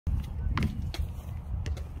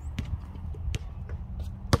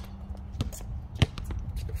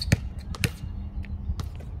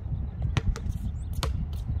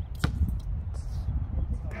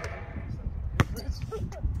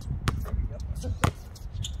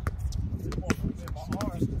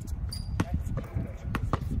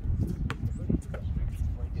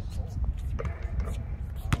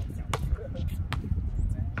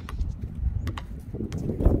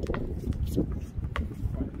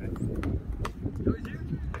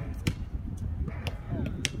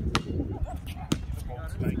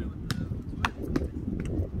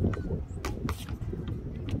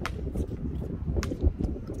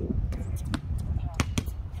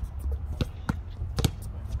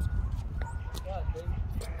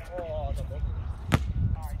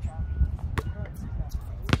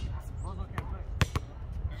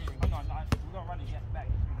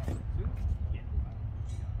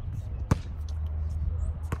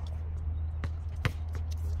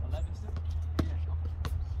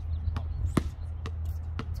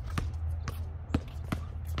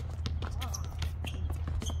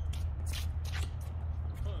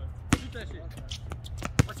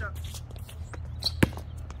Watch out.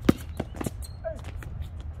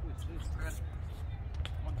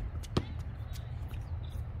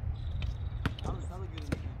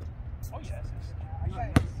 Oh, yes.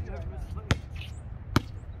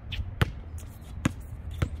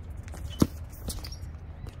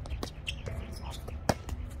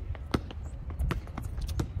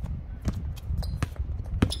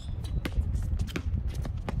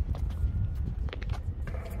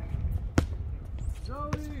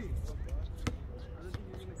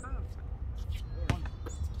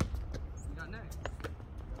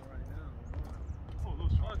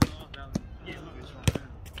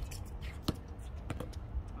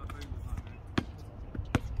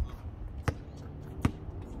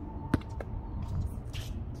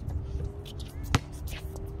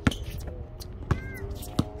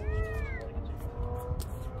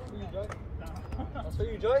 So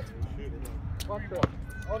you enjoy? One throw.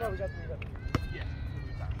 Oh no, we got three. Yeah.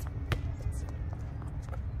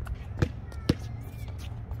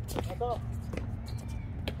 That's all.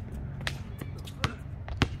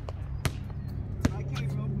 I can't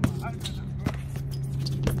even open my eyes.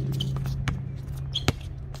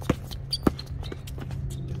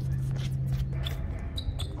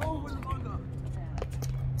 Oh, where's the ball go?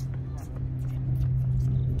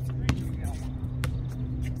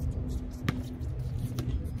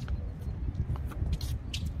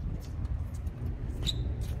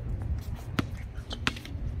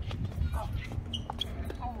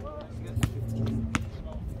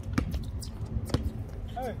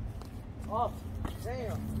 Hey, off.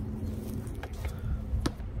 Damn.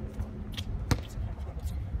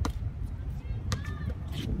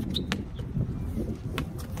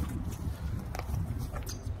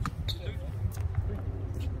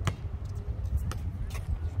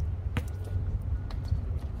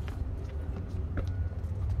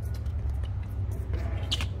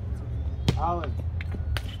 Alan.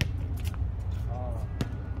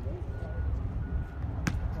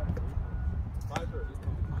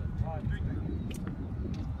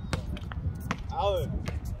 Alan.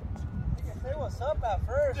 Say what's up at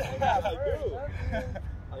first. Say that first.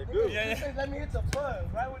 I do. Yeah. Say, let me hit the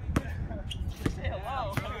plug. Right when you say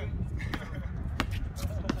hello.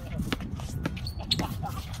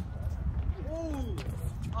 Ooh.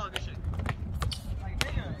 Oh, good shit. Like,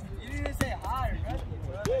 damn. You didn't even say hi or nothing,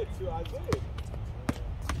 bro. I did, too. I did.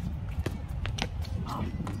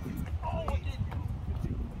 Oh, what did you?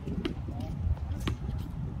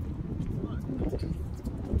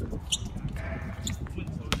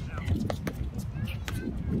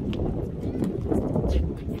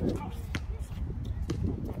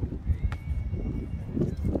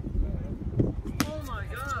 Oh my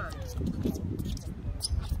God.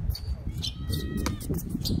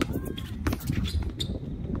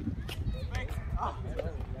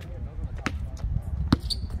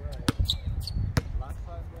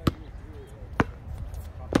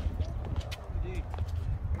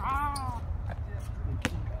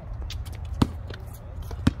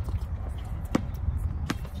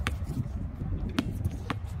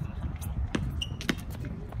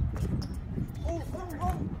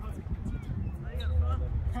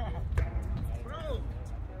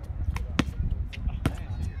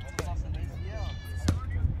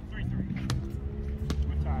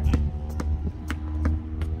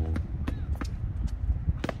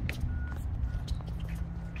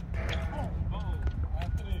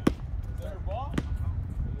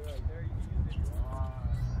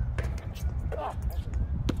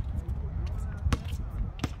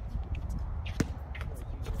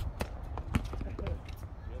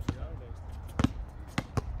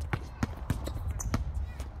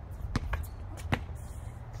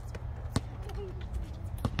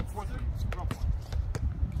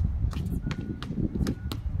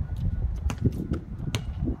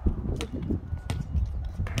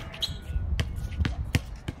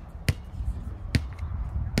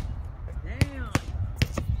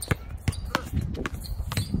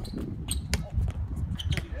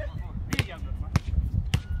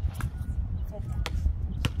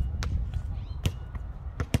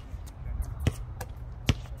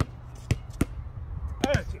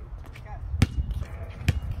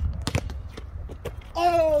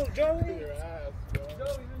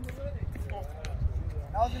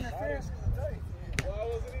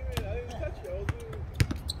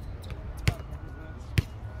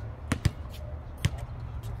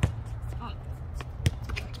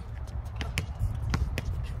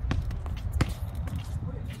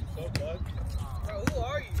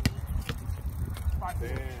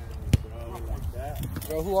 Damn, bro, like that.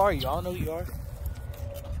 Bro, who are you? I don't know who you are.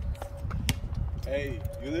 Hey,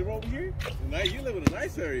 you live over here? You live in a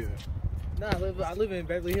nice area. Nah, I live in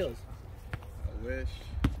Beverly Hills. I wish.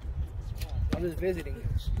 I'm just visiting.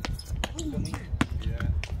 Yeah.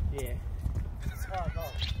 Yeah. No,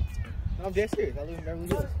 I'm dead serious. I live in Beverly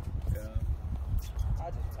Hills. Yeah. I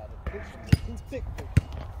just tried to picture too thick.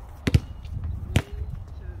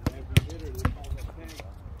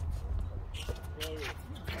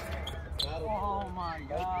 Oh my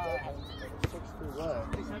God. 6 through what?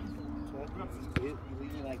 You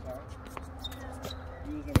leave me like that?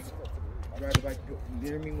 I'd rather like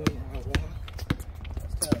near me when I walk.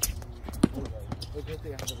 That's tough. Look at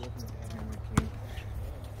the other one.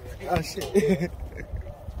 Oh shit.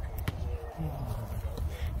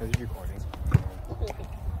 Are you recording?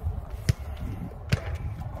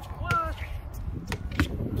 What?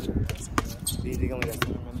 Do you think only got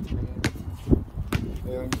 7 minutes?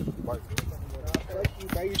 Fuck you,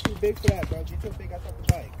 bro. You're too big for that, bro. Get your big ass off the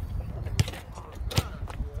bike.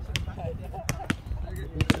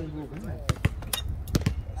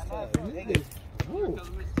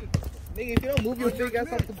 Nigga, if you don't move your big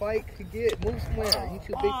ass off the bike, move somewhere. You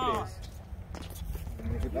too big for this.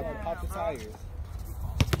 Nigga, I'm gonna pop the tires.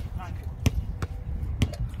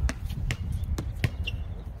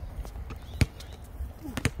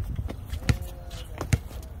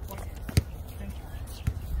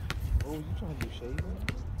 Oh, you trying to do shaving?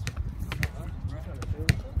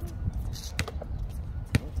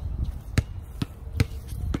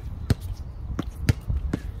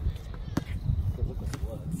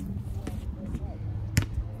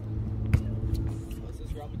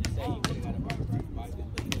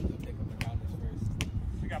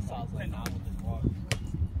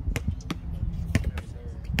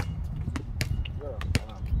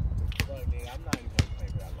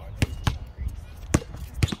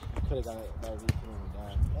 Could have got it by reaching and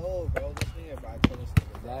died. Oh, bro, this thing about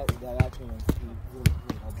that actually went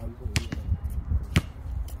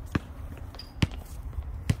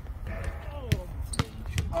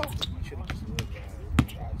you should have just moved that. I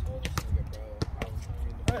told this nigga, bro, I was trying to get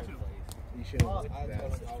in the first place. You should have moved that. I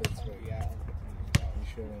told him I was going, yeah. You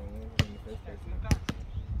should have moved in the first place.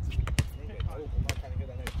 Nigga, no, I'm not trying to get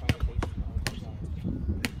that next conversation.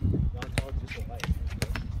 Y'all talk just a life.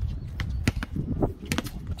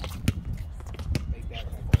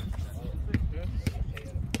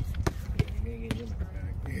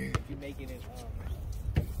 If you making it,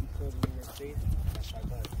 you still in your face, that's $5.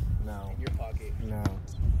 No. In your pocket. No.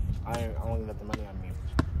 I only got the money on me.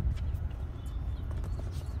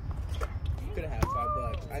 You could have had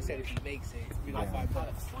 $5. I said if he makes it, you got $5.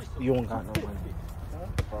 You don't got no money. Huh?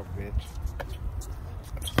 Fuck, bitch.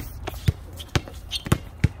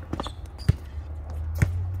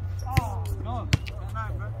 Oh, no.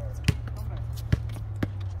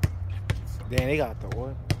 Damn, they got the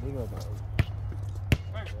what? They got the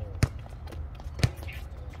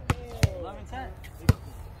 11-10.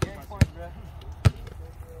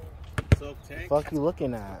 Fuck you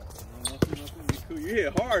looking at? Nothing. Cool. You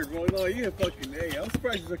hit hard, bro. No, you hit fucking A. I'm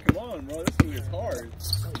surprised you come on, bro. This one is hard.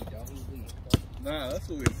 Nah, that's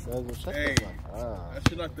what it's. Hey, that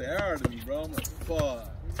shit knocked the air out of me, bro. I'm like, fuck.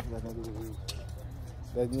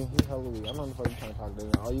 That new Halloween. I'm not the fuck you trying to talk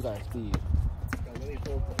to. All you got is speed.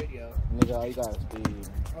 Nigga, all you got is speed.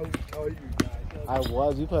 Oh, you guys. I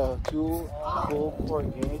was. You put 2 full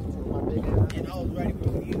court games with my big ass. And I was ready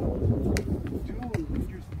for you. Dude,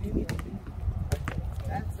 you're skinny.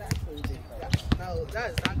 That's actually big. No,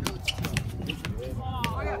 that is not good.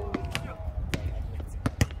 Oh, yeah.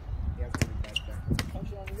 You have to be back there. Punch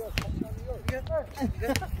it on New York. Punch it on New York. Yes, sir.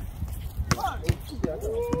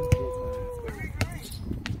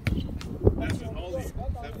 That's just holy.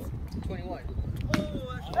 21.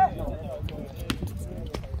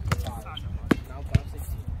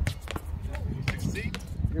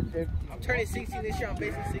 You're 15. I'm turning 16 this year. I'm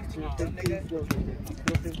basically 16. You're 15, nigga. You're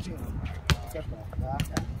 15.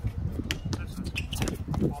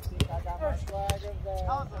 I think I got my swag of that.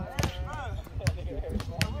 Shut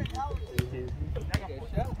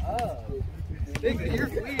up. Nigga, you're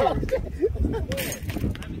weird.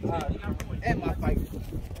 And my fight. I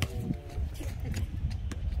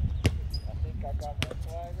think I got my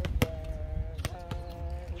swag of that.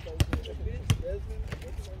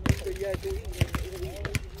 Yeah, dude.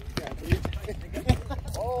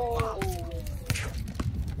 Oh.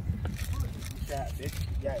 That bitch.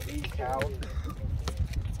 Yeah, eat, cow.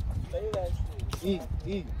 Say that shit.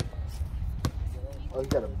 Eat. Oh, you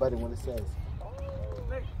got a button when it says.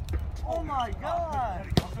 Oh my God.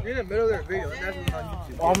 You're in the middle of their video. That's what's on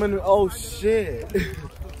YouTube. I'm in. Oh shit.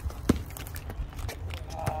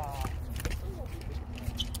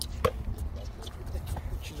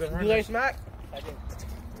 You like smack?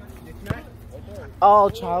 Oh,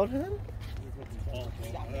 childhood? I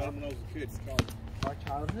don't know when I was a kid. Our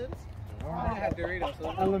childhood? I didn't have Doritos. So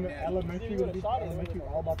Elementary was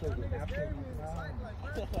all about those napkins.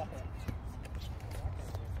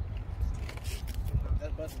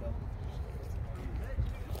 That's busted though.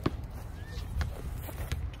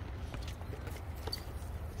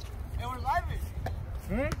 Hey, we're live it.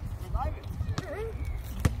 We're live it.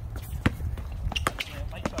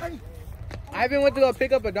 Ivan went to go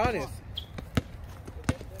pick up Adonis.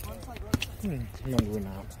 I'm hungry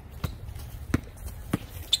now.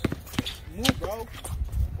 Move, bro.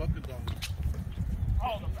 Fuck Adonis.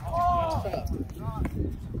 What's up?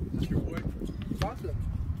 That's your boy? Awesome.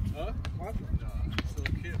 Huh? Awesome. Nah, still a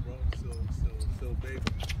kid, bro. Still a baby.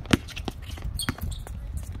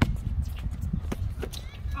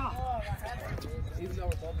 Even though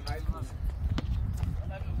we're both in high school.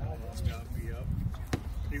 Got me up.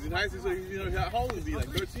 He's in high school, so he's, how old is he? Like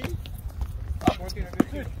 13? 14 or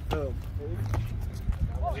 15.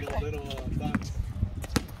 Little Adonis.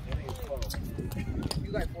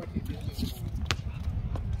 You like 14, 15.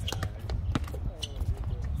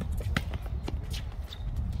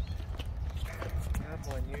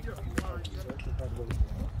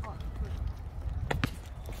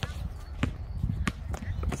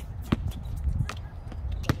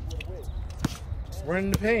 We're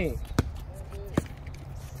in the paint.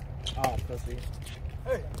 Oh, pussy.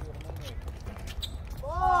 Hey.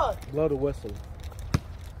 Blow the whistle.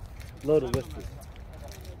 Blow the whistle.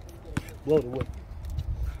 Blow the whistle.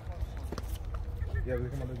 Yeah,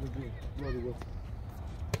 come on, let's do it. Blow the whistle.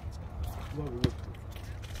 Blow the whistle.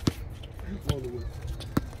 Blow the whistle.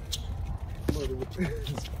 Blow the whistle.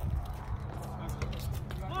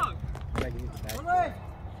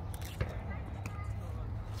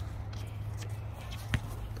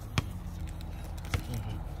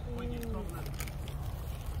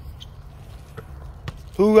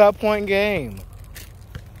 Who got point game?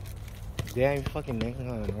 Damn, you fucking making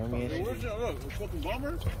on the Where's your fucking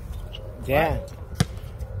bomber? Damn.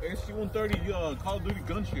 SC-130 Call of Duty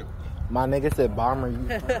gunship. My nigga said bomber. You.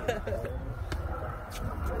 That's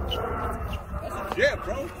a jet,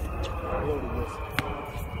 bro.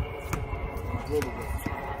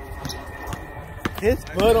 His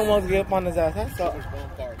foot almost get up on his ass. That's all. No,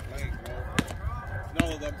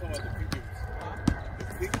 I'm talking about the cookies.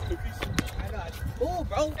 The cookies? I know. Cool,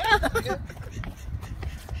 bro.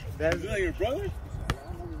 Is that your brother?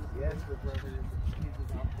 Yes, your brother.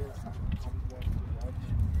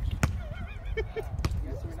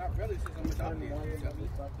 Yes, we're not brothers since I'm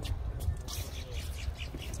adopted.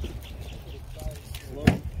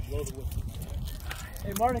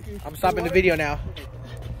 Hey, Martin. I'm stopping the video now.